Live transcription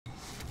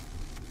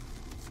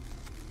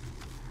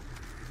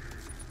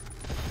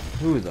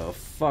Who the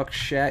fuck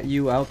shat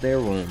you out their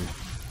womb?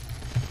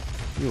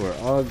 You are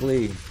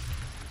ugly.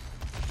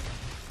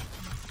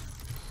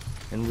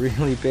 And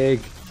really big.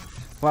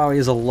 Wow, he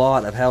has a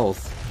lot of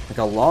health. Like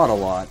a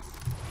lot.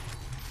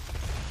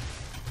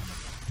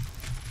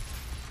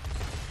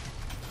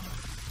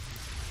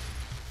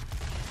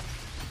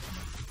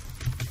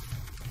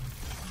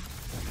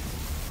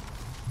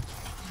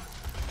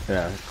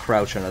 Yeah,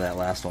 crouch under that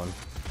last one.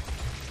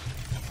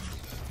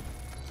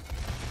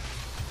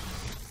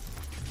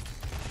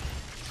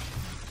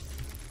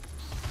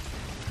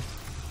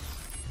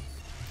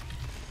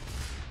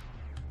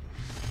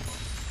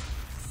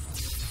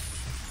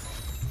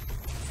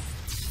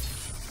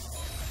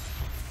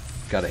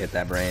 Gotta hit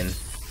that brain.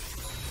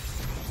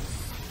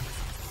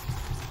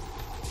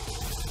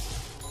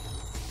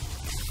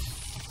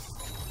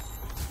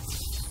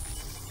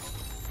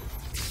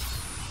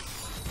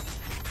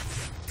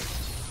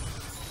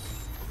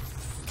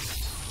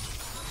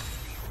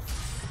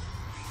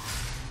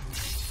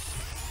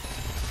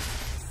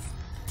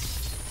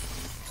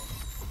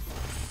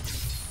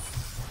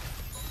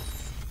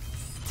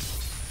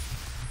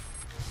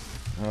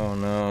 Oh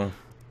no.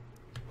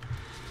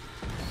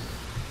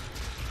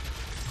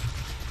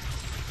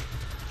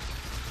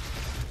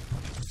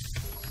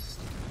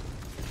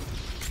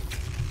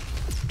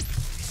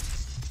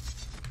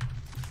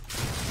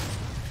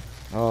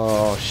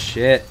 Oh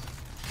shit.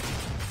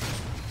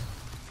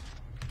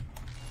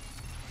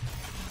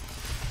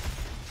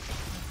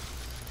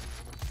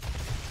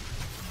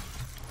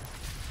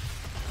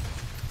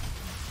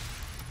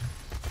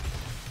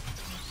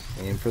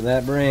 Aim for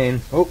that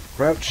brain. Oh,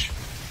 crouch.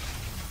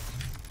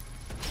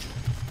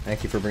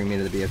 Thank you for bringing me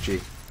to the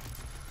BFG.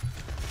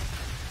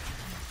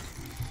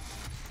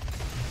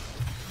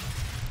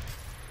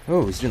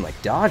 Oh, he's doing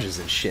like dodges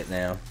and shit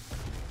now.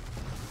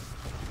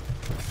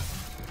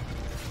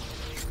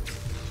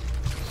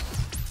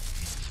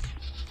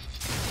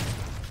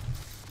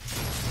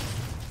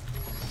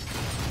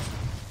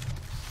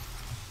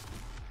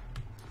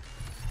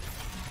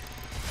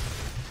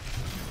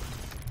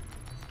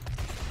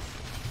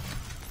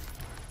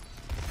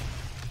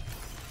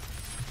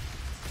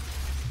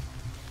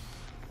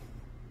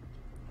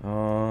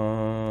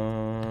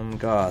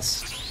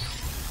 Ghost.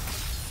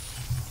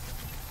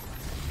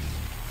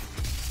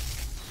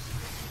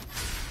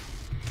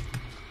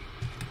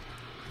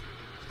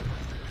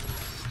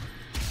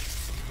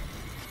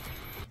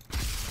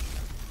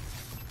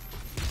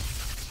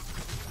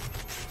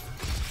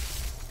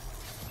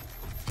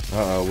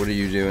 Uh-oh, what are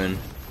you doing?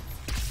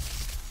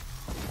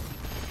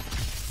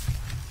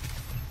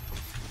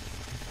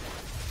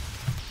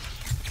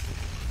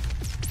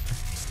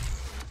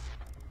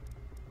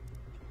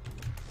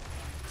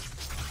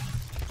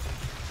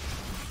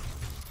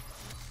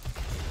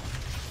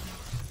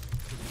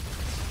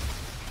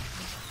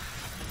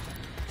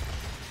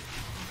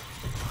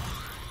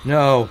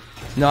 No,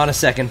 not a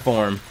second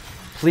form.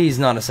 Please,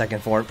 not a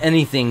second form.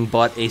 Anything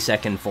but a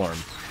second form.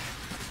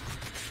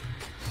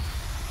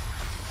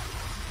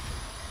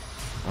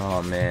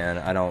 Oh man,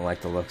 I don't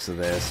like the looks of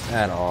this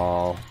at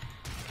all.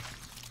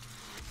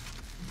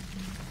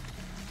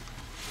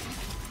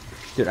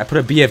 Dude, I put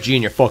a BFG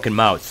in your fucking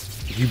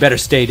mouth. You better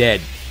stay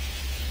dead.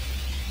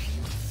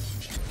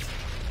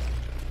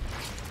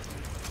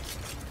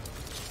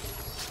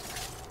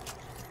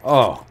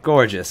 Oh,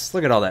 gorgeous.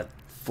 Look at all that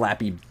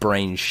flappy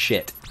brain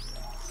shit.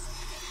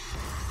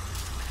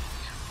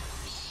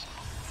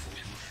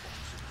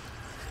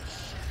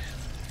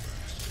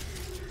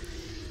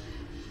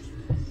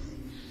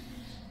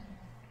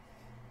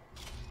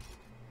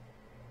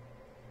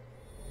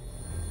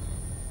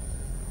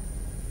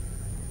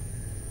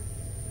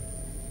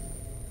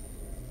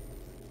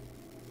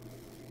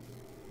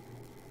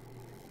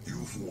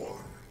 You've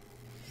won.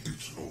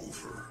 It's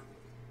over.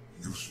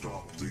 You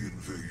stopped the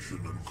invasion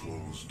and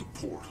closed the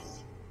portal.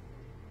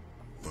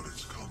 But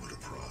it's come at a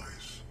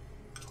price.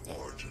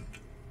 Argent,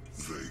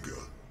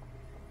 Vega,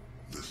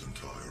 this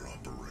entire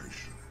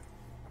operation.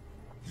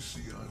 You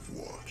see, I've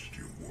watched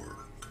you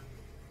work,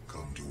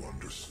 come to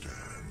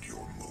understand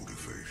your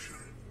motivation.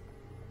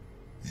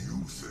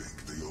 You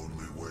think the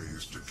only way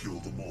is to kill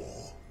them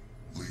all,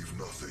 leave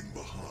nothing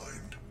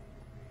behind.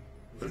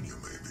 And you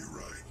may be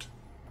right.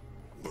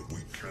 But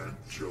we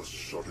can't just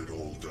shut it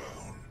all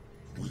down.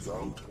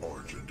 Without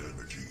Argent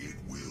energy, it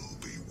will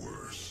be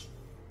worse.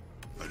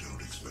 I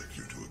don't expect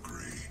you to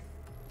agree.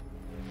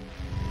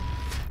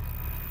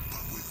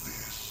 But with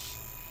this,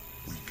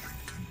 we can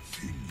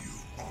continue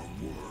our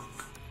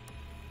work.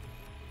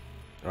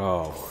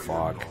 Oh, fuck.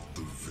 I am not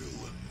the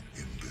villain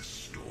in this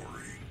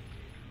story.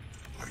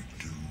 I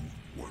do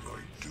what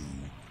I do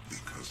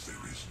because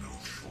there is no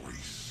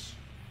choice.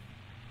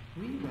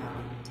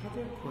 Rerouting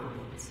tether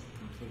coordinates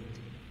complete.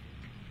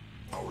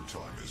 Our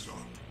time is up.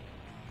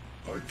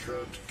 I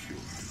can't kill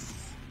you,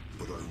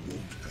 but I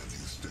won't have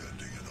you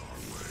standing in our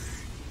way.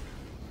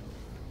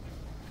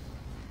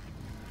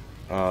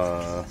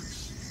 Until we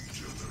see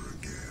each other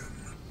again.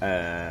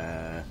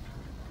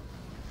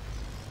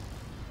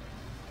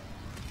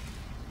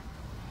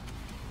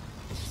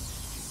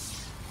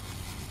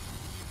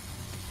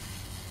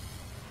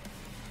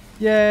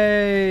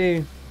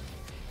 Yay!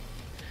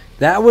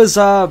 That was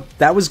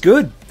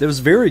good. That was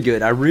very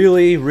good. I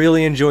really,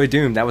 really enjoyed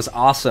Doom. That was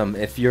awesome.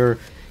 If you're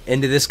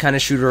into this kind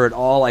of shooter at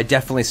all, I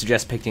definitely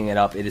suggest picking it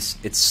up.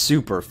 It's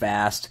super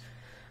fast.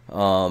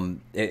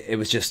 It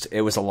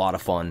was a lot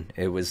of fun.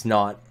 It was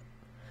not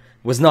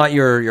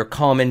your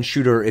common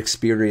shooter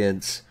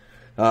experience.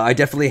 I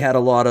definitely had a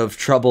lot of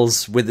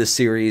troubles with this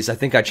series. I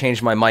think I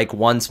changed my mic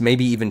once,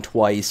 maybe even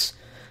twice.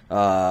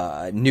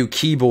 New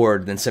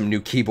keyboard, then some new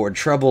keyboard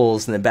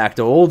troubles, and then back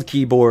to old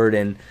keyboard,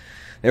 and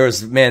there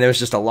was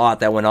just a lot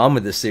that went on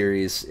with this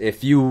series.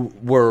 If you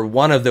were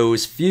one of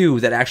those few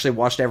that actually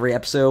watched every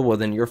episode, well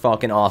then you're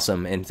fucking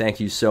awesome, and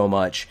thank you so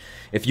much.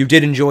 If you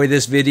did enjoy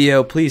this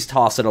video, please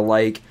toss it a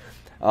like.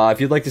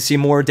 If you'd like to see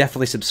more,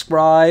 definitely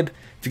subscribe.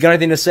 If you got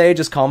anything to say,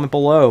 just comment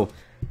below.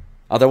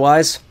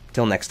 Otherwise,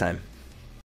 till next time.